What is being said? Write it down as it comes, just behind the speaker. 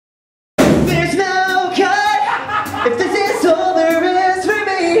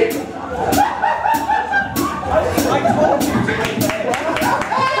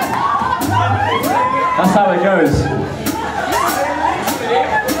That's how it goes.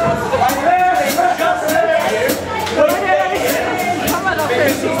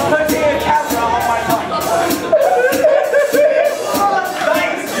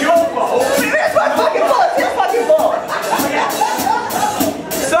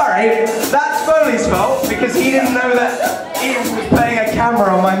 That's Foley's fault because he didn't know that Ian was playing a camera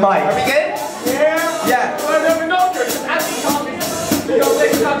on my mic. Are we good? Yeah. Yeah. Well, no, we're not good. As he can't be, because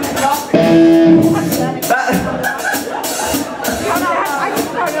they can't be laughing.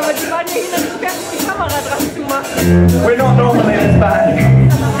 We're not normally this bad.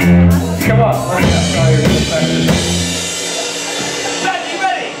 Come on. Dad, you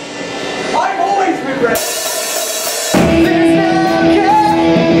ready? I've always been ready.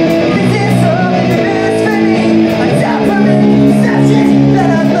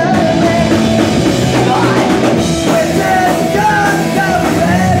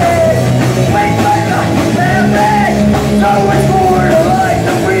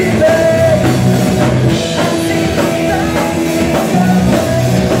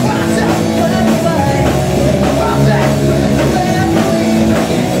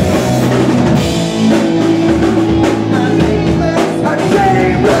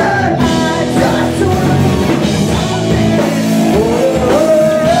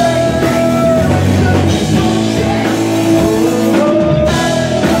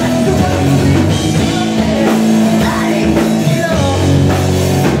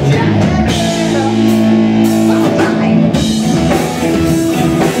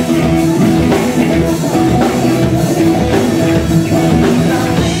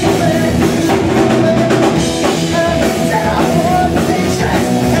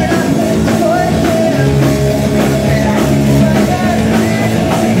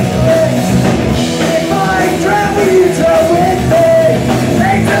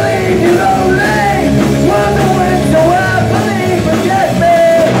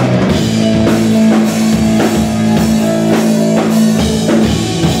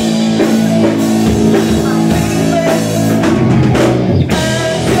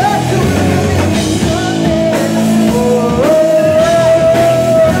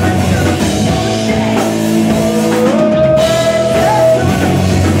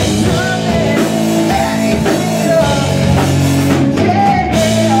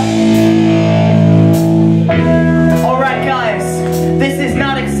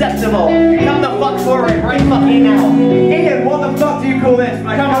 Come the fuck forward right fucking now. Ian, what the fuck do you call this?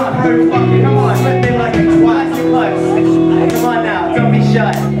 Come on, bro, fucking